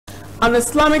An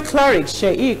Islamic cleric,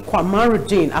 Sheikh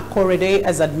Kwamaruddin Akorede,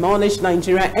 has admonished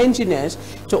Nigerian engineers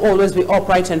to always be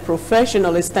upright and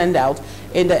professionally stand out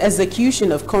in the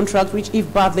execution of contracts which,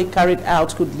 if badly carried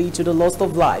out, could lead to the loss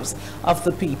of lives of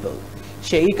the people.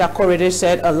 Sheikh Akorede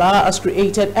said Allah has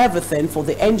created everything for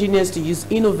the engineers to use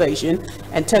innovation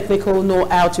and technical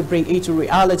know-how to bring it to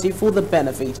reality for the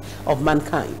benefit of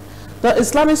mankind. The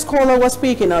Islamic scholar was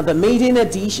speaking at the maiden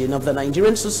edition of the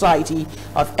Nigerian Society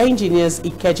of Engineers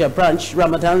IKEJA branch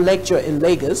Ramadan lecture in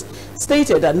Lagos,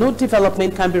 stated that no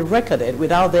development can be recorded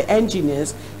without the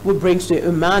engineers who bring to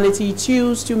humanity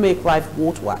tools to make life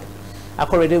worthwhile.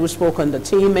 Akorede, who spoke on the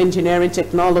theme Engineering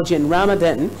Technology in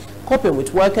Ramadan, coping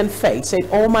with work and faith, said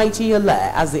Almighty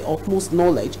Allah has the utmost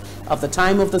knowledge of the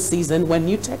time of the season when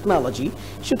new technology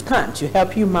should come to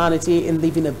help humanity in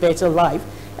living a better life,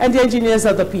 and the engineers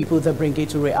are the people that bring it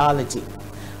to reality.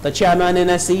 The chairman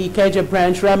NSC IKEJA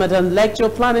branch Ramadan Lecture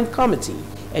Planning Committee,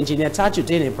 Engineer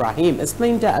Tajuddin Ibrahim,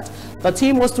 explained that the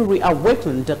team was to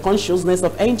reawaken the consciousness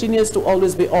of engineers to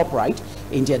always be upright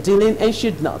in their dealing and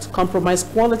should not compromise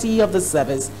quality of the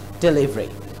service delivery.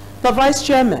 The Vice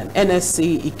Chairman,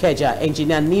 NSC IKEJA,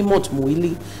 Engineer Nimot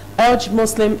Muili, urged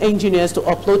Muslim engineers to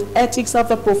uphold ethics of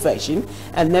the profession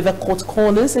and never cut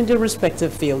corners in their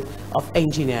respective field of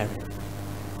engineering.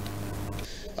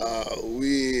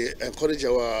 We encourage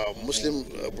our Muslim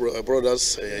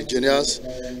brothers, engineers,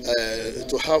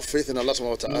 to have faith in Allah subhanahu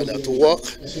wa ta'ala, to work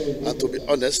and to be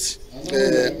honest.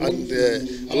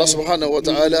 Allah subhanahu wa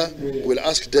ta'ala will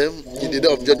ask them in the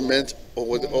day of judgment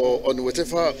or on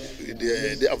whatever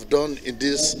they have done in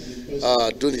this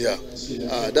dunya.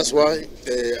 That's why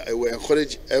we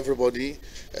encourage everybody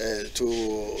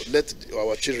to let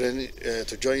our children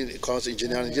to join course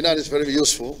engineering. Engineering is very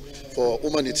useful for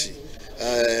humanity.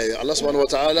 Allah subhanahu wa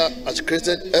ta'ala has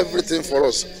created everything for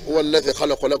us. Allah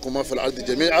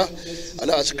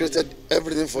has created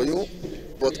everything for you,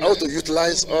 but how to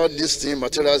utilize all these things,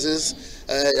 materials,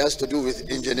 has to do with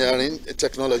engineering,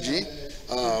 technology.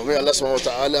 May Allah subhanahu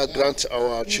wa ta'ala grant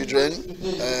our children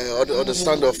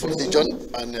understand of religion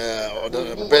and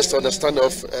the best understand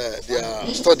of their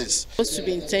studies. We have to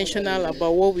be intentional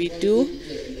about what we do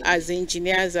as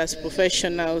engineers, as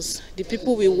professionals, the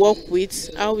people we work with,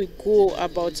 how we go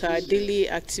about our daily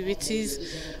activities,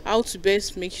 how to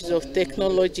best make use of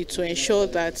technology to ensure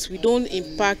that we don't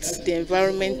impact the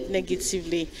environment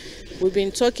negatively. We've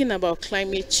been talking about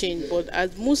climate change, but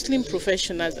as Muslim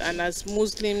professionals and as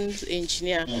Muslim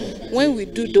engineers, when we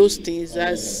do those things,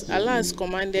 as Allah has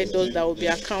commanded us, that will be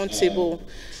accountable,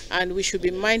 and we should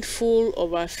be mindful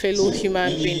of our fellow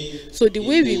human being. So the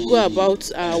way we go about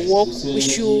our work, we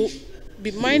should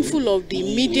be mindful of the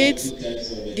immediate,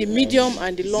 the medium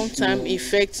and the long-term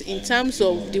effects in terms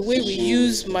of the way we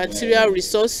use material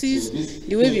resources,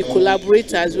 the way we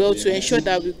collaborate as well, to ensure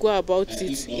that we go about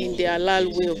it in the halal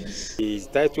way. The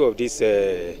title of this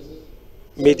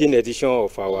maiden edition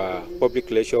of our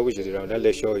public lecture, which is the Ramadan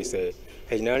lecture, is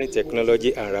Engineering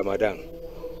Technology and Ramadan,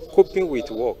 Coping with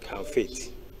Work and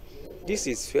Faith. This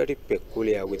is very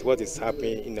peculiar with what is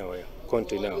happening in our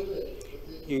country now.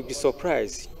 You'll be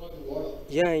surprised.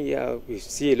 Yeah, we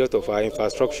see a lot of our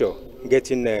infrastructure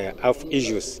getting have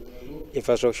issues.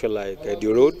 Infrastructure like the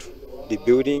road, the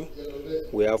building,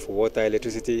 we have water,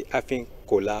 electricity having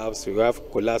collapse. We have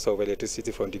collapse of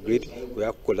electricity from the grid. We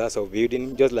have collapse of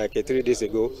building. Just like 3 days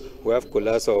ago, we have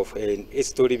collapse of an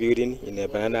 8-story building in a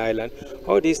Banana Island.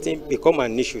 All these things become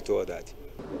an issue to all that.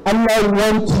 Allah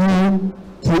wants you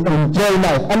to enjoy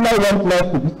life. Allah wants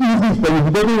life to be easy for you.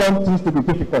 He doesn't want things to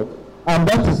be difficult. And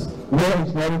that is where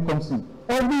engineering comes in.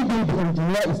 Every day the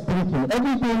engineer is thinking,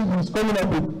 every day he is coming up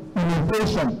with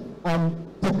innovation and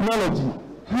technology.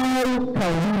 How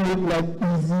can we make life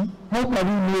easy? How can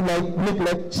we make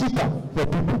life cheaper for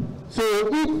people? So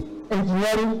if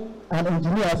engineering and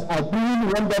engineers are doing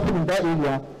wonderful in that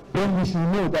area, then we should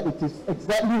know that it is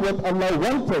exactly what Allah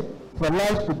wanted for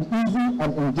life to be easy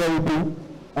and enjoyable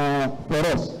for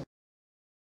us.